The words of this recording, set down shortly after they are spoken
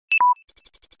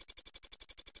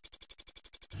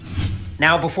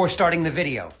Now, before starting the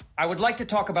video, I would like to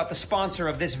talk about the sponsor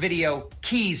of this video,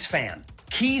 KeysFan.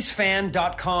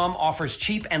 KeysFan.com offers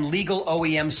cheap and legal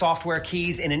OEM software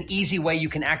keys in an easy way. You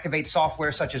can activate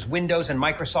software such as Windows and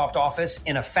Microsoft Office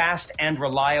in a fast and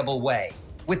reliable way.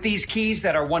 With these keys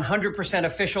that are 100%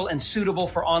 official and suitable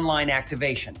for online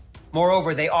activation.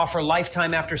 Moreover, they offer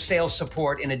lifetime after-sales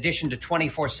support in addition to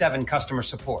 24/7 customer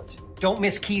support. Don't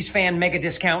miss KeysFan mega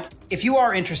discount. If you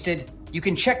are interested, you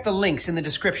can check the links in the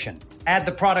description. Add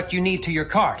the product you need to your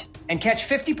cart and catch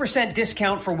 50%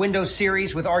 discount for Windows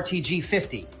Series with RTG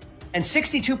 50 and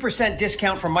 62%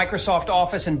 discount for Microsoft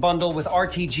Office and bundle with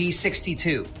RTG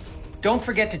 62. Don't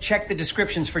forget to check the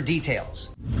descriptions for details.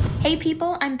 Hey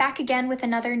people, I'm back again with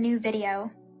another new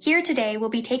video. Here today we'll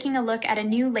be taking a look at a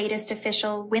new latest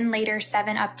official Winlator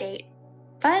 7 update.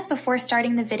 But before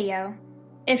starting the video,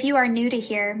 if you are new to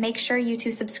here, make sure you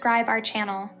to subscribe our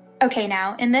channel. Okay,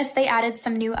 now, in this they added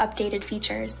some new updated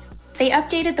features. They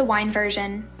updated the Wine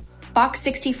version, Box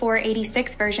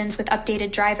 6486 versions with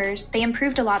updated drivers. They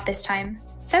improved a lot this time.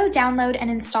 So download and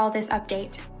install this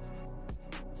update.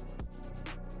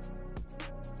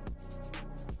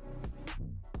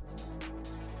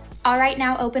 Alright,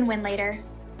 now open Winlator.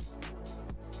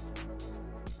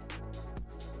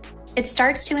 It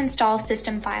starts to install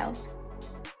system files.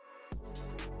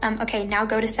 Okay, now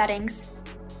go to settings.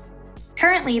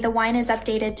 Currently, the Wine is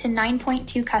updated to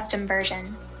 9.2 custom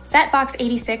version. Set Box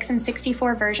 86 and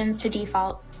 64 versions to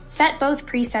default. Set both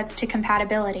presets to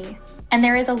compatibility. And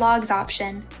there is a logs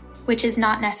option, which is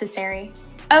not necessary.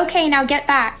 Okay, now get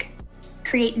back.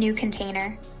 Create new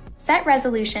container. Set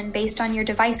resolution based on your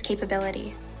device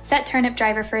capability. Set turnip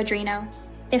driver for Adreno.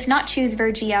 If not, choose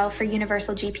VirGL for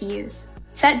universal GPUs.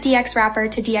 Set DX wrapper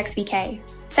to DXVK.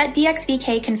 Set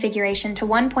DXVK configuration to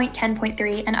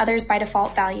 1.10.3 and others by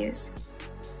default values.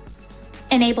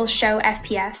 Enable show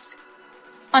FPS.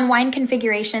 On Wine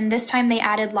configuration, this time they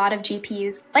added lot of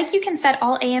GPUs, like you can set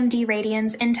all AMD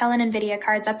Radeons, Intel and Nvidia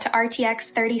cards up to RTX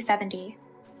 3070.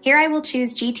 Here I will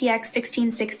choose GTX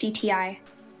 1660 Ti.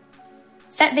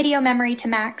 Set video memory to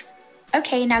max.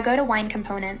 Okay, now go to Wine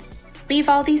components. Leave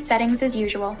all these settings as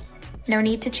usual. No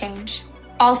need to change.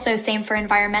 Also same for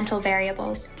environmental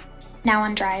variables. Now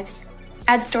on drives.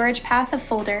 Add storage path of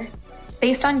folder,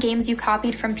 based on games you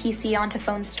copied from PC onto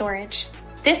phone storage.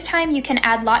 This time you can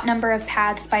add lot number of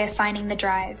paths by assigning the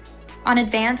drive. On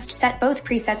advanced, set both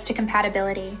presets to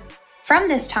compatibility. From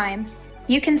this time,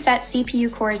 you can set CPU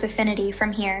cores affinity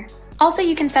from here. Also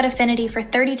you can set affinity for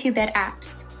 32-bit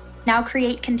apps. Now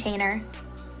create container.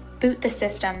 Boot the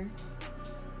system.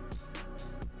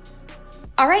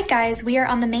 Alright guys, we are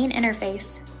on the main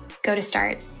interface. Go to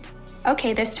start.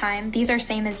 Okay, this time, these are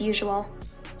same as usual.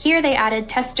 Here they added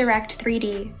Test Direct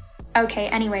 3D. Okay,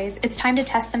 anyways, it's time to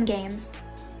test some games.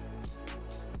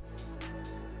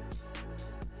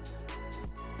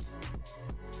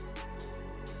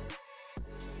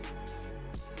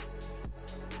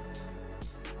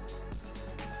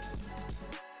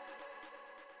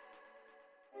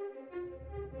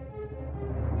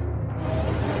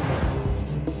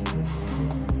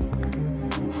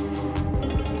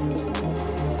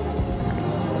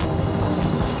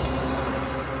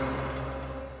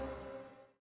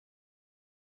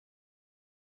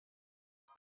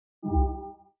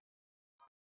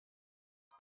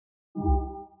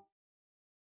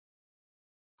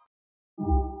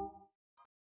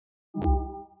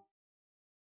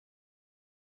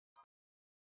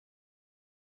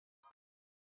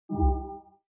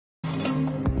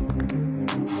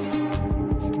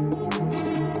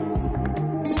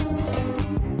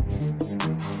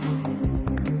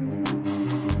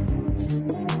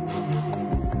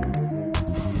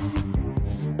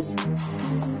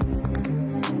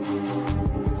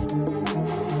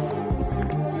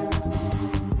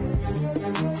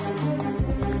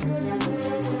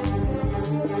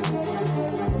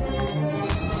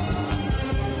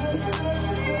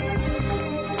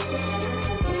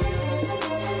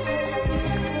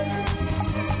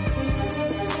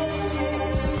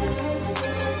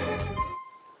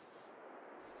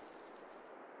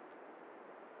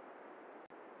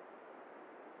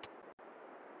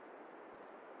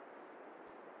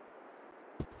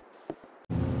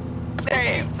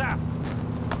 Damn!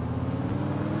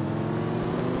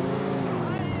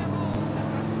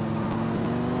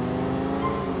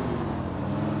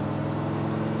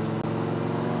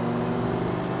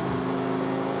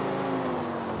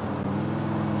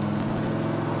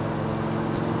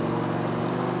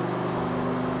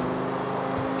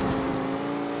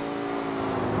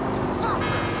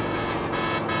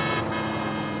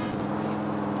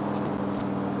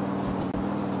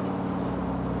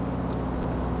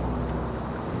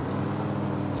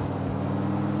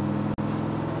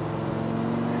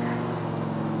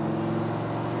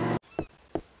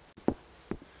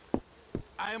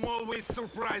 I am always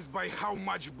surprised by how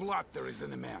much blood there is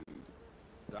in a man.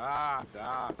 Da.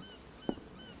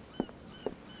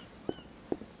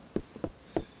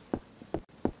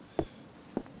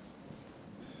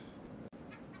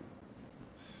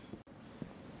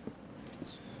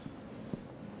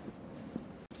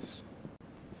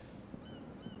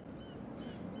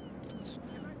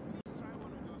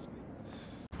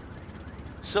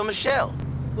 So, Michelle,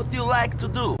 what do you like to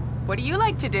do? What do you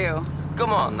like to do?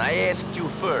 Come on, I asked you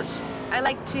first. I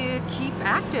like to keep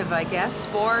active, I guess.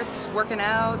 Sports, working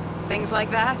out, things like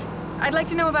that. I'd like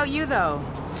to know about you, though.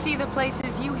 See the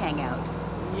places you hang out.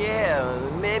 Yeah,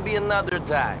 maybe another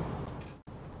time.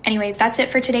 Anyways, that's it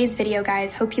for today's video,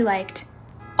 guys. Hope you liked.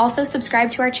 Also,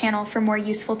 subscribe to our channel for more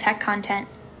useful tech content.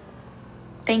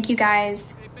 Thank you,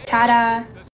 guys. Ta-da!